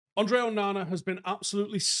Andre Onana has been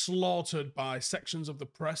absolutely slaughtered by sections of the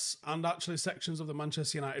press and actually sections of the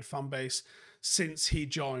Manchester United fan base since he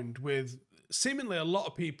joined, with seemingly a lot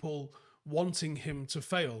of people wanting him to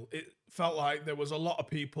fail. It felt like there was a lot of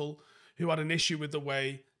people who had an issue with the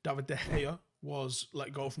way David De Gea was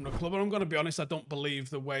let go from the club. And I'm going to be honest, I don't believe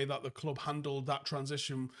the way that the club handled that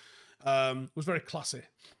transition was very classy.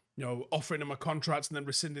 You know, offering him a contract and then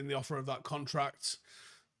rescinding the offer of that contract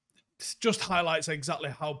just highlights exactly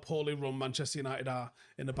how poorly run Manchester United are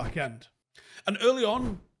in the back end. And early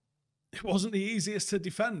on, it wasn't the easiest to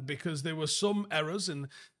defend because there were some errors in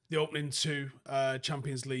the opening two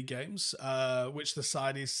Champions League games, which the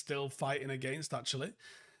side is still fighting against, actually.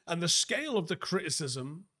 And the scale of the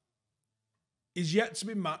criticism is yet to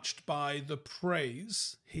be matched by the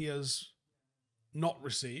praise he has not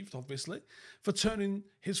received, obviously, for turning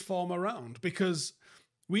his form around. Because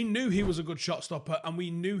we knew he was a good shot stopper and we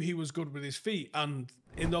knew he was good with his feet. And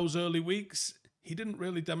in those early weeks, he didn't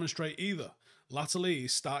really demonstrate either. Latterly, he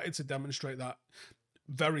started to demonstrate that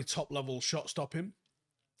very top level shot stopping.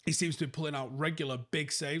 He seems to be pulling out regular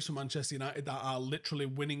big saves for Manchester United that are literally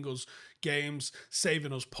winning us games,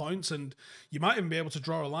 saving us points. And you might even be able to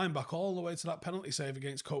draw a line back all the way to that penalty save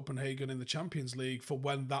against Copenhagen in the Champions League for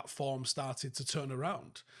when that form started to turn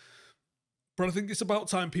around. But I think it's about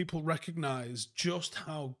time people recognise just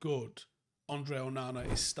how good Andre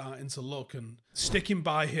Onana is starting to look, and sticking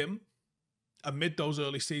by him amid those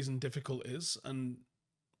early season difficulties. And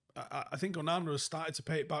I think Onana has started to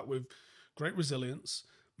pay it back with great resilience,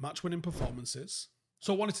 match-winning performances.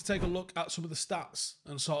 So I wanted to take a look at some of the stats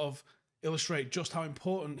and sort of illustrate just how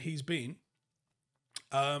important he's been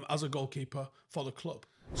as a goalkeeper for the club.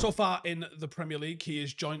 So far in the Premier League, he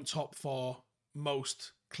is joint top for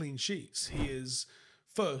most clean sheets. He is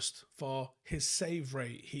first for his save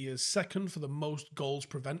rate. He is second for the most goals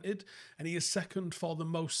prevented, and he is second for the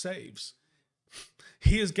most saves.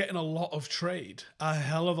 He is getting a lot of trade, a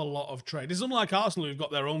hell of a lot of trade. It's unlike Arsenal, who've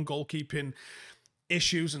got their own goalkeeping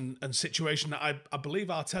issues and situation that I believe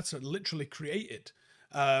Arteta literally created.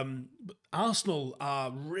 Arsenal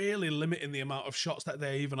are really limiting the amount of shots that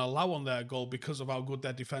they even allow on their goal because of how good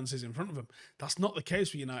their defence is in front of them. That's not the case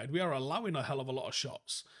for United. We are allowing a hell of a lot of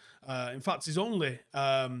shots. In fact, it's only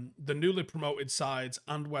the newly promoted sides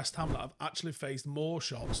and West Ham that have actually faced more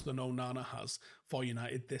shots than Onana has for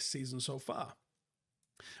United this season so far.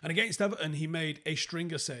 And against Everton, he made a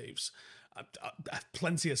string of saves.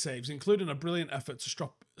 Plenty of saves, including a brilliant effort to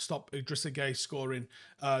stop Idrissa Gueye scoring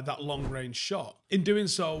that long-range shot. In doing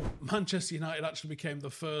so, Manchester United actually became the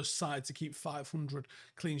first side to keep 500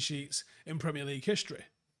 clean sheets in Premier League history,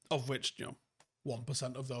 of which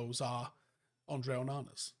 1% of those are Andre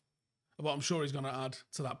Onana's. But I'm sure he's going to add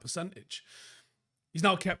to that percentage. He's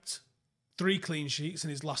now kept 3 clean sheets in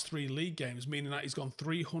his last 3 league games, meaning that he's gone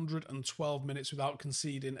 312 minutes without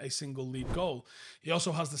conceding a single league goal. He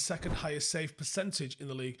also has the second highest save percentage in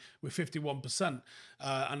the league with 51%,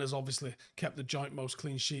 and has obviously kept the joint most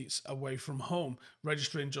clean sheets away from home,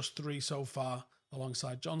 registering just 3 so far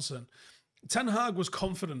alongside Johnson. Ten Hag was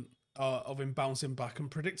confident of him bouncing back and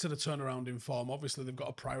predicted a turnaround in form. Obviously, they've got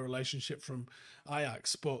a prior relationship from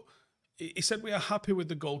Ajax, but he said we are happy with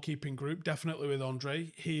the goalkeeping group, definitely with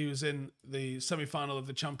Andre. He was in the semi-final of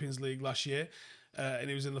the Champions League last year, and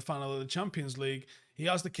he was in the final of the Champions League. He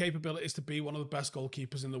has the capabilities to be one of the best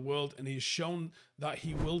goalkeepers in the world, and he's shown that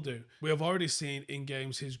he will do. We have already seen in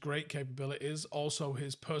games his great capabilities, also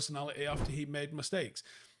his personality after he made mistakes.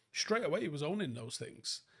 Straight away, he was owning those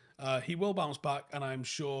things. He will bounce back, and I'm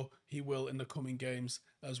sure he will in the coming games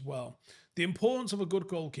as well. The importance of a good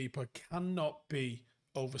goalkeeper cannot be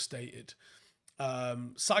overstated.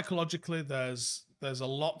 Psychologically, there's a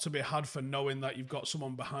lot to be had for knowing that you've got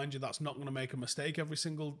someone behind you that's not going to make a mistake every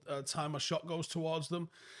single time a shot goes towards them.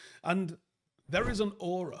 And there is an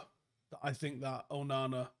aura that I think that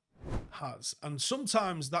Onana has, and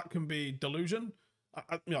sometimes that can be delusion.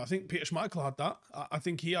 I think Peter Schmeichel had that. I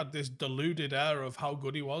think he had this deluded air of how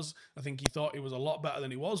good he was. I think he thought he was a lot better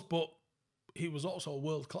than he was, but he was also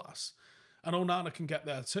world class. And Onana can get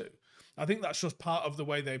there too. I think that's just part of the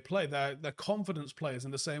way they play. They're confidence players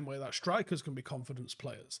in the same way that strikers can be confidence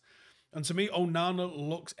players. And to me, Onana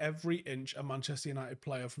looks every inch a Manchester United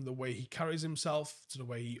player, from the way he carries himself, to the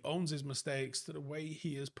way he owns his mistakes, to the way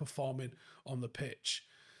he is performing on the pitch.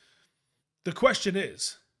 The question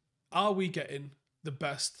is, are we getting the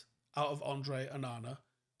best out of Andre Onana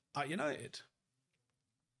at United?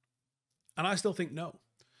 And I still think no.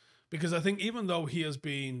 Because I think even though he has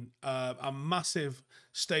been a massive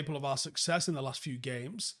staple of our success in the last few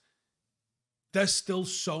games, there's still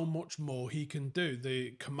so much more he can do.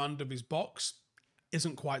 The command of his box,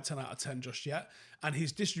 isn't quite 10 out of 10 just yet. And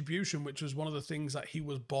his distribution, which was one of the things that he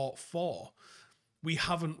was bought for, we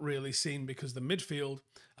haven't really seen, because the midfield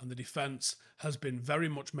and the defence has been very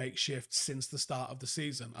much makeshift since the start of the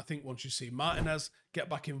season. I think once you see Martinez get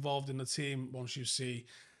back involved in the team, once you see,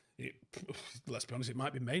 let's be honest, it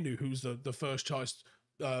might be Mainu who's the first choice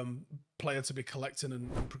player to be collecting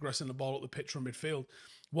and progressing the ball up the pitch from midfield.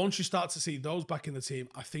 Once you start to see those back in the team,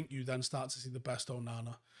 I think you then start to see the best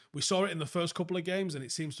Onana. We saw it in the first couple of games, and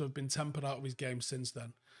it seems to have been tempered out of his game since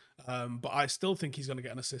then. But I still think he's going to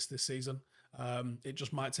get an assist this season. It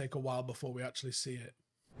just might take a while before we actually see it.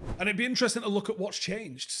 And it'd be interesting to look at what's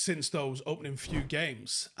changed since those opening few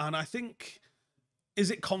games. And I think,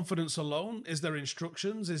 is it confidence alone? Is there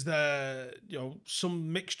instructions? Is there,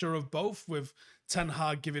 some mixture of both, with Ten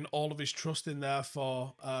Hag giving all of his trust in there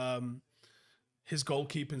for his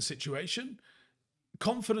goalkeeping situation?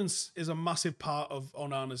 Confidence is a massive part of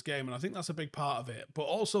Onana's game, and I think that's a big part of it. But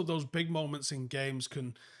also those big moments in games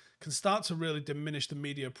can start to really diminish the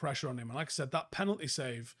media pressure on him. And like I said, that penalty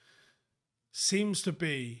save seems to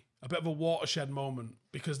be a bit of a watershed moment,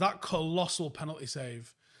 because that colossal penalty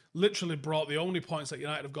save literally brought the only points that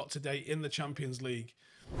United have got today in the Champions League.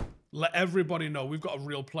 Let everybody know we've got a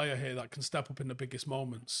real player here that can step up in the biggest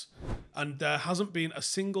moments. And there hasn't been a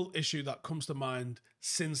single issue that comes to mind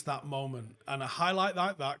since that moment. And a highlight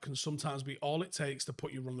like that can sometimes be all it takes to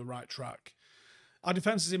put you on the right track. Our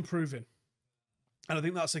defence is improving. And I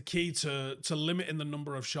think that's a key to limiting the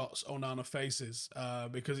number of shots Onana faces,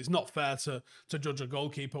 because it's not fair to judge a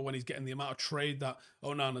goalkeeper when he's getting the amount of trade that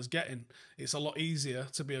Onana's getting. It's a lot easier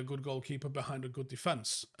to be a good goalkeeper behind a good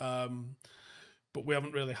defence. But we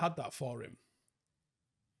haven't really had that for him.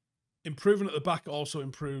 Improving at the back also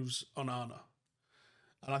improves Onana.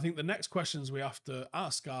 And I think the next questions we have to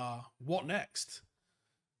ask are, what next?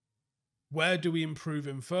 Where do we improve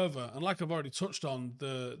him further? And like I've already touched on,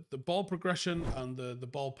 the ball progression and the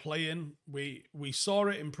ball playing, we saw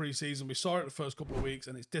it in pre-season, we saw it the first couple of weeks,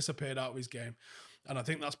 and it's disappeared out of his game. And I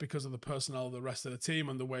think that's because of the personnel of the rest of the team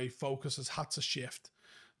and the way focus has had to shift,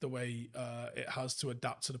 the way it has to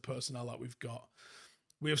adapt to the personnel that we've got.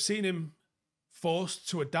 We have seen him forced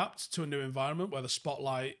to adapt to a new environment where the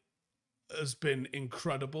spotlight has been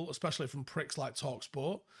incredible, especially from pricks like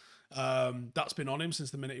TalkSport. That's been on him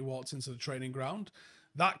since the minute he walked into the training ground.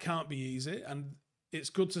 That can't be easy, and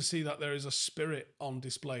it's good to see that there is a spirit on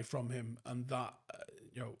display from him, and that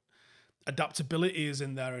adaptability is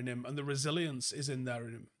in there in him, and the resilience is in there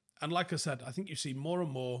in him. And like I said, I think you see more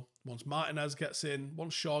and more once Martinez gets in,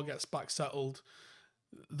 once Shaw gets back settled,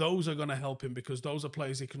 those are going to help him, because those are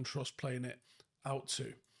players he can trust playing it out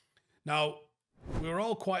to. Now, we were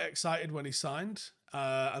all quite excited when he signed,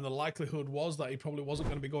 and the likelihood was that he probably wasn't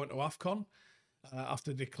going to be going to AFCON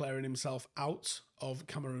after declaring himself out of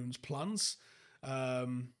Cameroon's plans.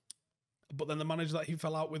 But then the manager that he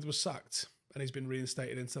fell out with was sacked, and he's been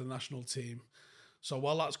reinstated into the national team. So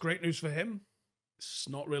while that's great news for him, it's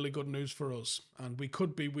not really good news for us. And we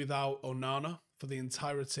could be without Onana for the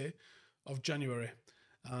entirety of January.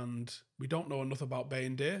 And we don't know enough about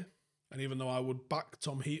Bayindir. And even though I would back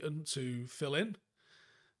Tom Heaton to fill in,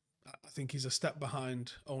 I think he's a step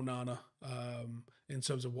behind Onana in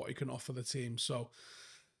terms of what he can offer the team. So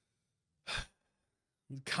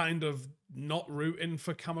kind of not rooting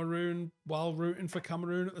for Cameroon while rooting for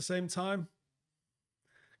Cameroon at the same time.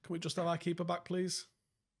 Can we just have our keeper back, please?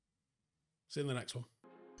 See you in the next one.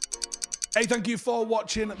 Hey, thank you for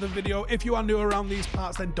watching the video. If you are new around these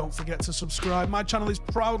parts, then don't forget to subscribe. My channel is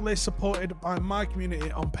proudly supported by my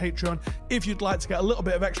community on Patreon. If you'd like to get a little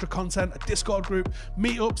bit of extra content, a Discord group,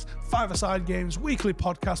 meetups, five-a-side games, weekly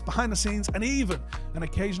podcasts, behind the scenes, and even an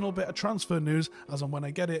occasional bit of transfer news as and when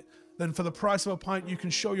I get it, then for the price of a pint, you can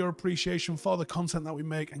show your appreciation for the content that we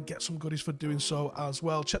make and get some goodies for doing so as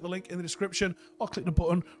well. Check the link in the description or click the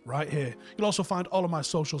button right here. You'll also find all of my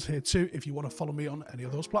socials here too if you want to follow me on any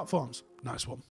of those platforms. Nice one.